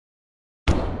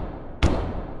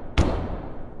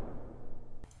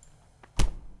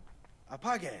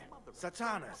Apage,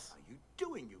 Satanas. What are you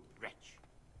doing, you wretch?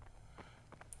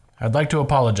 I'd like to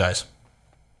apologize.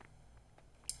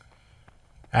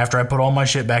 After I put all my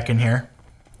shit back in here.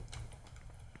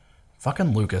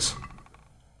 Fucking Lucas.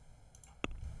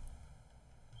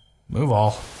 Move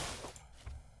all.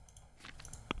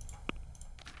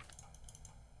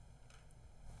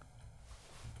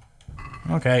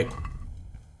 Okay.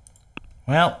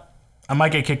 Well, I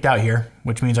might get kicked out here,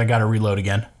 which means I gotta reload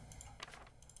again.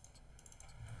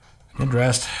 Get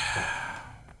dressed.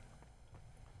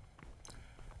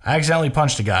 I accidentally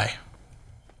punched a guy.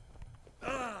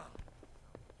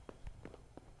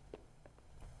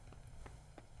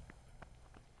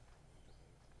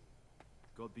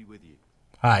 God be with you.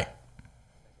 Hi.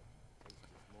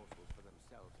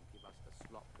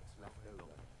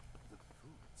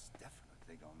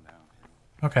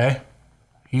 Okay.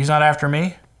 He's not after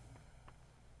me?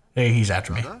 Hey, he's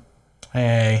after me. Brother?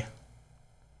 Hey.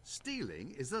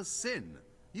 Stealing is a sin.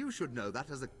 You should know that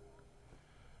as a...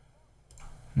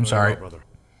 I'm sorry. Brother.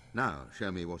 Now,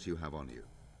 show me what you have on you.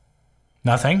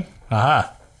 Nothing?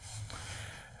 Aha.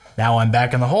 Now I'm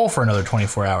back in the hole for another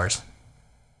 24 hours.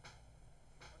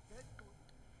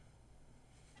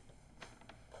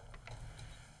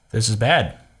 This is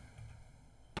bad.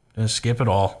 Just skip it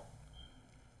all.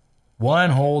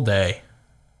 One whole day.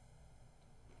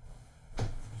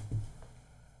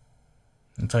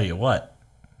 I'll tell you what.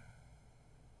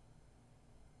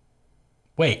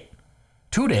 Wait.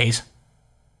 2 days?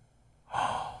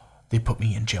 Oh, they put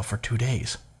me in jail for 2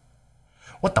 days.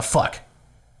 What the fuck?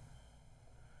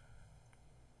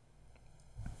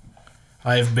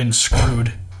 I've been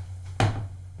screwed.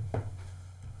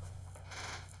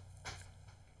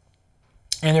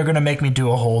 And they're gonna make me do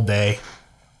a whole day.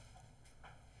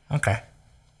 Okay.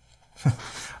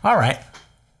 Alright.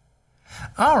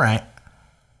 Alright.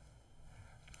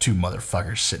 2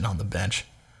 motherfuckers sitting on the bench.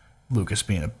 Lucas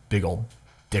being a big old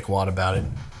dickwad about it.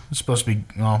 It's supposed to be,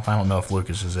 well, I don't know if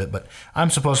Lucas is it, but I'm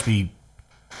supposed to be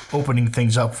opening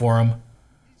things up for him.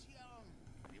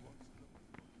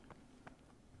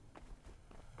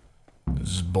 This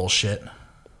is bullshit.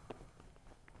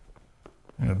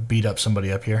 I'm gonna beat up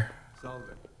somebody up here.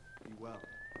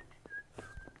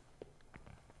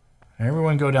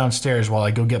 Everyone go downstairs while I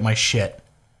go get my shit.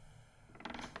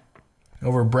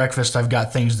 Over breakfast, I've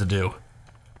got things to do.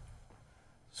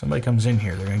 Somebody comes in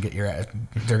here, they're gonna get your ass.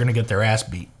 They're gonna get their ass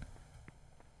beat.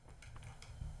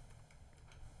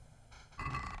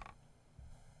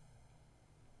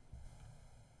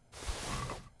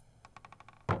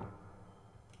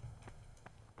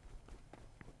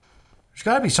 There's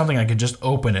gotta be something I could just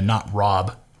open and not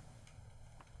rob.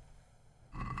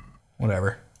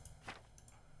 Whatever.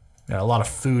 Got a lot of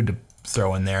food to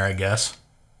throw in there, I guess.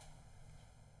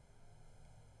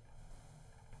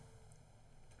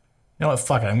 You know what?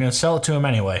 Fuck it. I'm going to sell it to him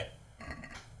anyway.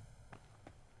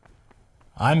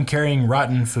 I'm carrying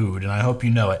rotten food, and I hope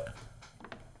you know it.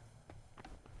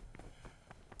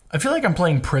 I feel like I'm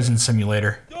playing Prison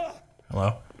Simulator.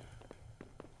 Hello?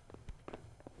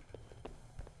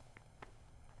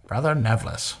 Brother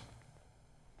Nevlis.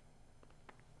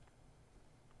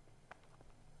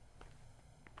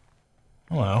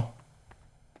 Hello.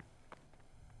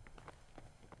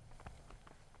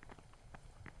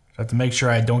 I have to make sure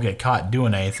I don't get caught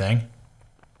doing anything.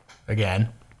 Again.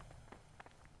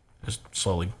 Just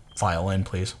slowly file in,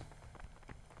 please.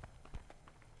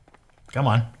 Come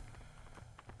on.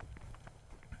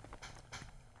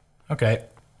 Okay.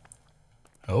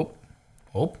 Oh.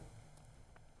 Oh.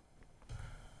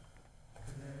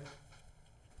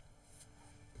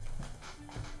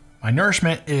 My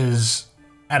nourishment is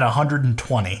at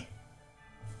 120.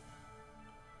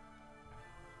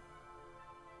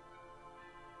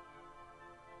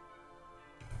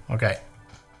 Okay.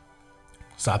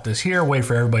 Stop this here, wait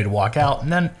for everybody to walk out,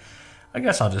 and then I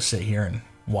guess I'll just sit here and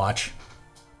watch.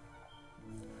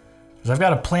 Because I've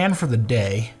got a plan for the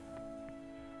day.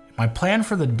 My plan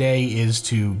for the day is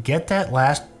to get that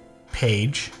last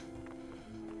page.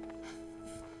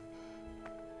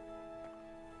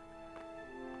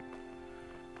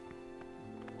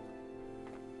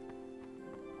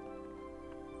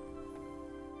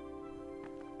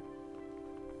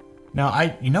 Now,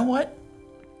 you know what?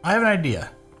 I have an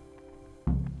idea.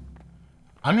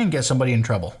 I'm gonna get somebody in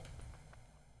trouble.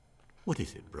 What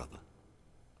is it, brother?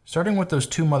 Starting with those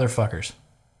 2 motherfuckers.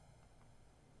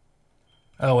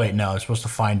 Oh wait, no, I was supposed to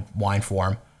find wine for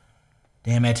him.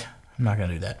 Damn it. I'm not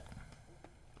gonna do that.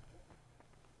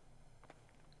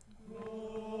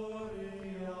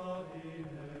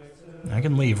 I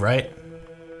can leave, right?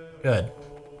 Good.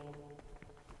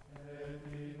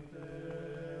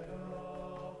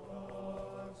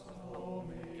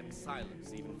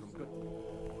 silence even from good.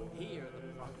 Here, the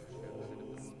prophet showed a bit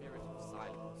of the spirit of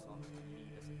silence ought to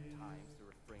lead us at times to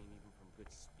refrain even from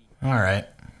good speech. All right.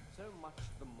 So much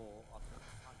the more ought to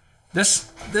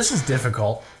This is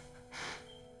difficult.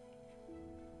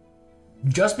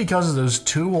 Just because of those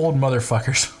two old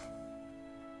motherfuckers.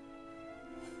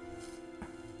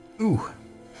 Ooh.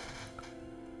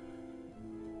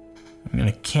 I'm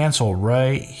gonna cancel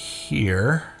right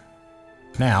here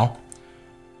now.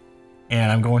 And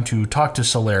I'm going to talk to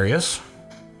Solarius.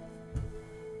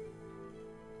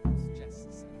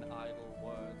 jests and idle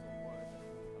words or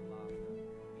words of laughter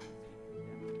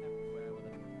being condemned everywhere with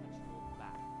a perpetual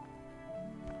laugh.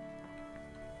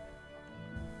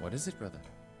 What is it, brother?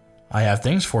 I have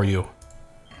things for you.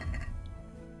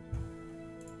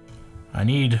 I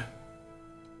need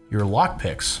your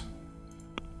lockpicks.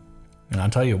 And I'll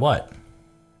tell you what.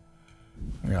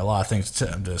 I got a lot of things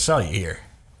to sell you here.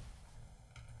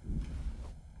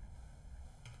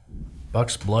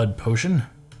 Buck's Blood Potion.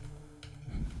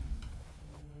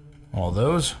 All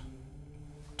those.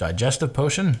 Digestive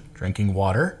Potion. Drinking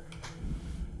water.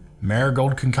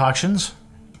 Marigold Concoctions.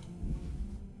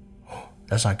 Oh,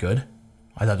 that's not good.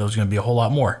 I thought there was going to be a whole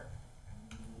lot more.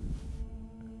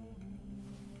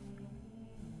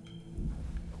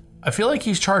 I feel like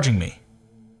he's charging me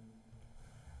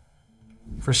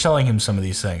for selling him some of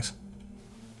these things.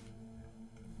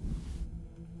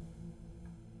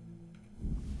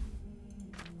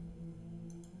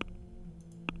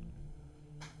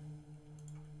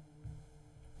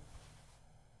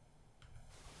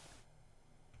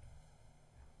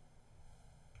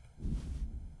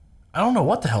 I don't know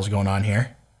what the hell's going on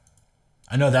here.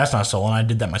 I know that's not stolen. I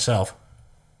did that myself.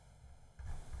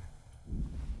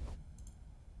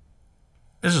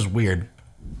 This is weird.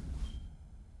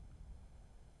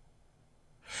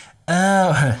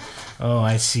 Oh,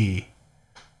 I see.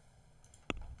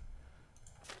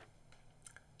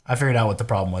 I figured out what the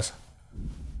problem was.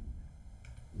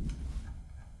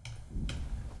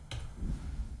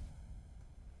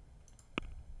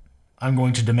 I'm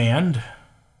going to demand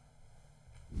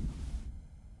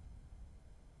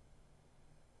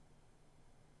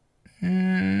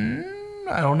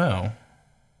I don't know.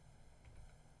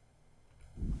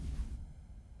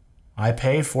 I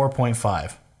pay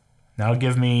 4.5. That'll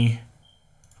give me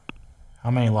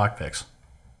how many lockpicks?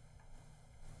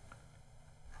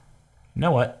 You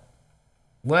know what?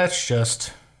 Let's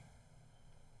just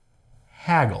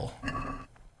haggle.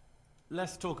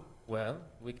 Let's talk. Well,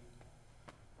 we.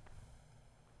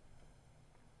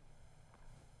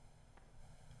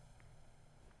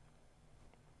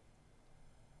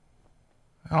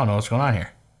 I don't know what's going on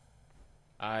here.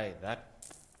 Aye, that.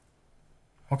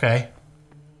 Okay.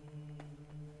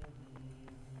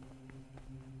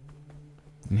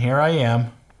 And here I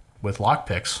am with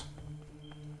lockpicks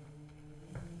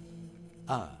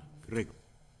Greg.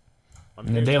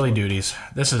 and the daily duties.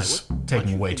 This is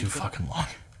taking way too fucking long.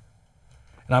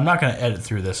 And I'm not going to edit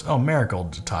through this. Oh,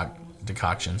 marigold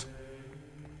decoctions.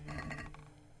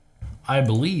 I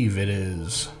believe it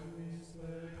is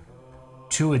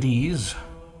 2 of these.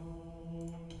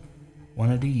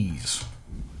 1 of these.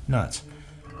 Nuts.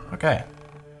 Okay.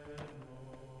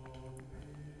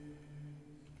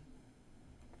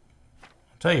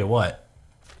 I'll tell you what.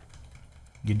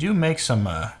 You do make some,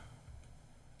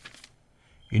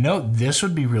 you know, this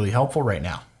would be really helpful right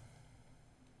now.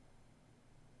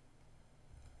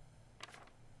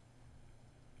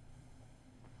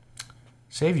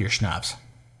 Save your schnapps.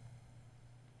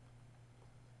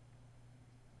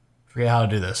 Forget how to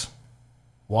do this.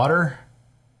 Water.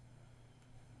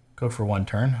 Cook for 1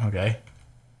 turn. Okay.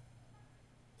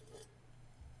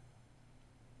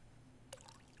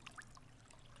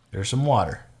 There's some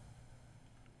water.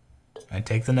 I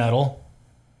take the nettle.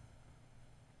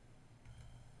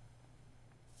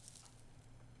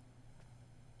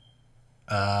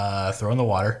 Throw in the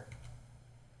water.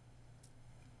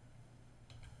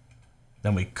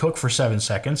 Then we cook for 7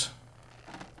 seconds.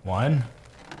 1,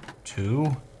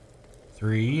 2,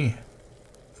 3,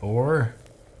 4,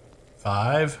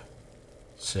 5,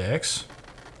 6,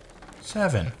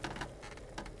 7.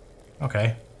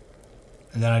 Okay.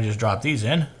 And then I just drop these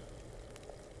in.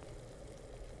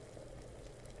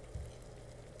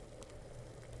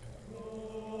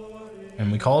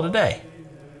 And we call it a day.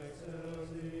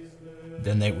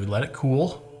 Then we let it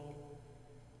cool.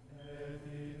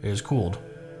 It is cooled.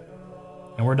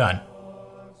 And we're done.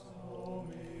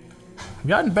 I've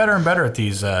gotten better and better at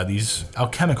these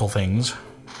alchemical things.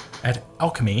 At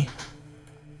alchemy.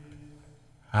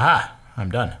 Aha,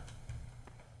 I'm done.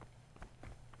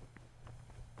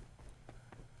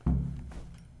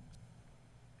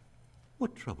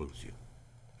 What troubles you?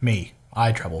 Me.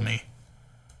 I trouble me.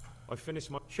 I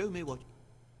finished my... Show me what...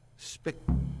 Spec...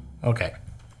 Okay.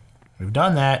 We've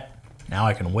done that. Now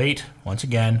I can wait, once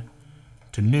again,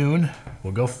 to noon.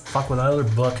 We'll go fuck with another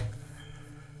book.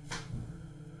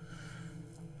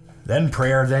 Then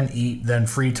prayer, then eat, then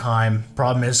free time.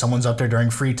 Problem is, someone's up there during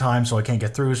free time, so I can't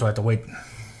get through, so I have to wait.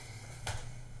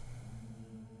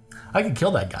 I could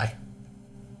kill that guy.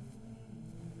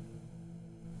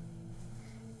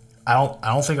 I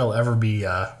don't think I'll ever be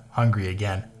hungry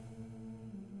again.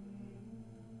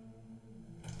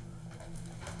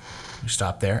 We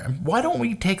stop there. Why don't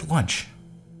we take lunch?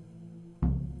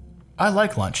 I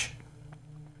like lunch.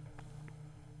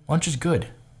 Lunch is good.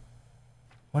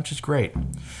 Lunch is great.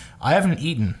 I haven't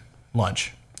eaten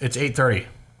lunch. It's 8:30,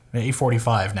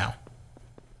 8:45 now.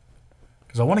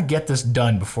 Because I want to get this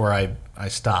done before I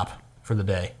stop for the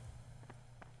day.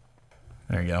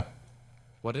 There you go.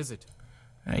 What is it?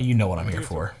 You know what I'm here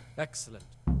for. Excellent.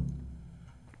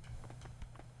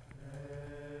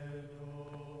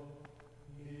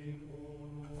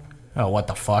 Oh, what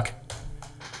the fuck?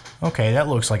 Okay, that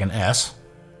looks like an S.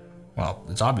 Well,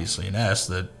 it's obviously an S.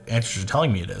 The answers are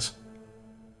telling me it is.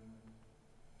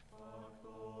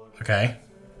 Okay.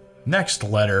 Next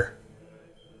letter.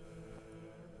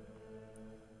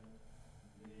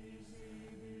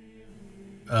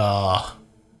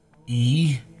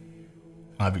 E.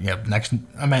 Yeah, next.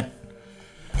 I meant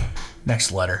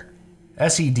next letter.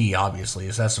 S-E-D, obviously,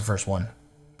 is that's the first one.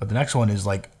 But the next one is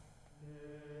like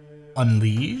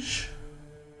unleash.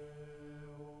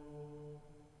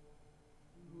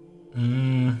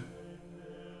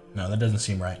 No, that doesn't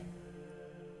seem right.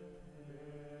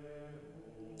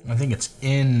 I think it's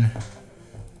in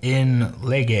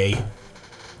lege.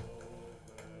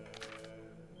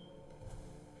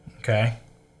 Okay.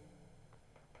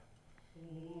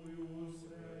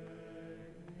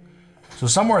 So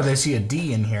somewhere they see a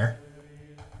D in here.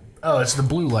 Oh, it's the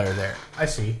blue letter there. I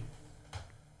see.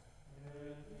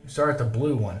 You start at the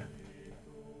blue one.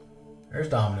 There's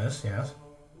Dominus, yes.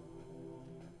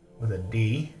 With a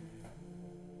D.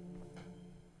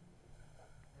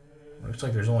 Looks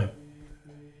like there's only... I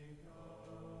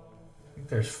think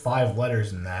there's 5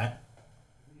 letters in that.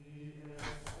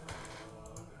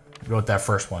 Go with that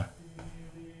first one.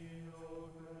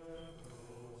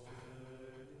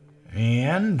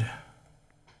 And...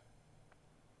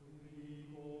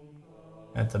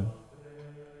 at the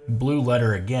blue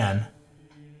letter again.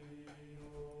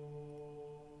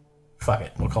 Fuck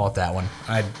it, we'll call it that one.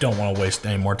 I don't want to waste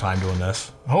any more time doing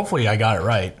this. Hopefully I got it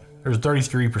right. There's a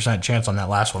 33% chance on that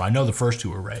last one. I know the first 2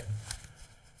 were right.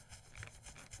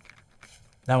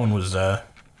 That one was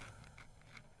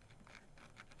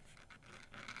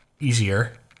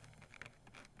easier.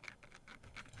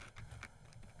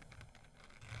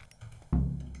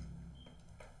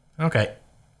 Okay.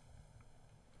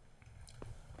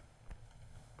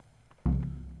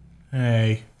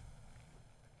 Hey.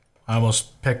 I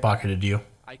almost pickpocketed you.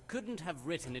 I couldn't have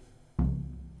written it.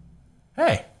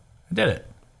 Hey, I did it.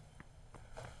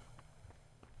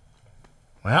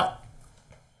 Well,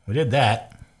 we did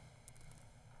that.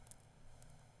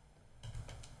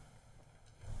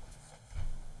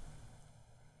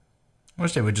 I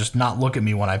wish they would just not look at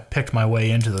me when I picked my way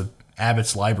into the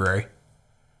Abbott's library.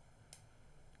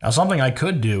 Now, something I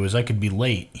could do is I could be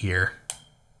late here.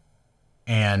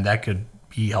 And that could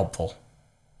be helpful.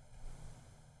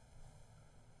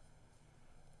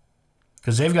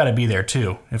 Because they've got to be there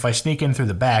too. If I sneak in through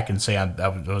the back and say I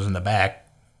was in the back,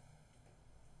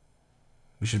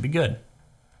 we should be good.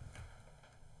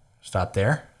 Stop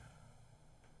there.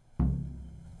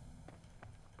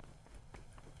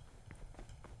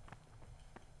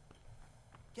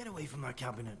 Get away from that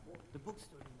cabinet. The book's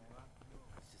still in there after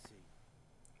yours to see.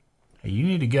 Hey, you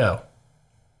need to go.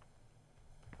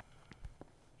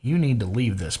 You need to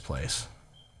leave this place.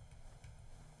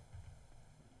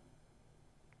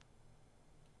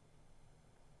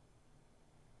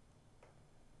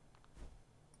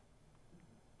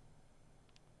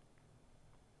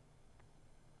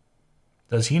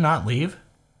 Does he not leave?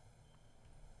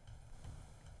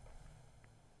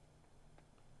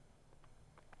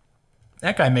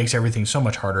 That guy makes everything so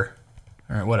much harder.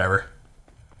 Alright, whatever.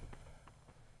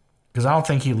 Because I don't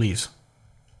think he leaves.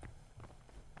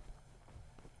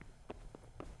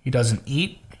 He doesn't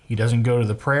eat. He doesn't go to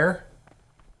the prayer.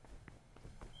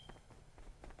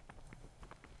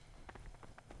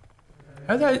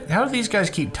 How do these guys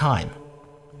keep time?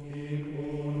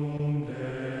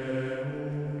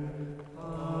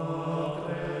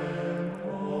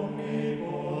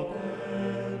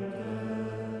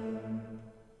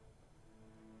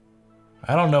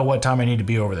 I don't know what time I need to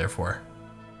be over there for.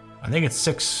 I think it's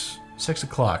 6 6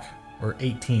 o'clock or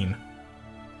 18.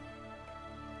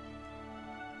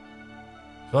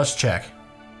 So let's check.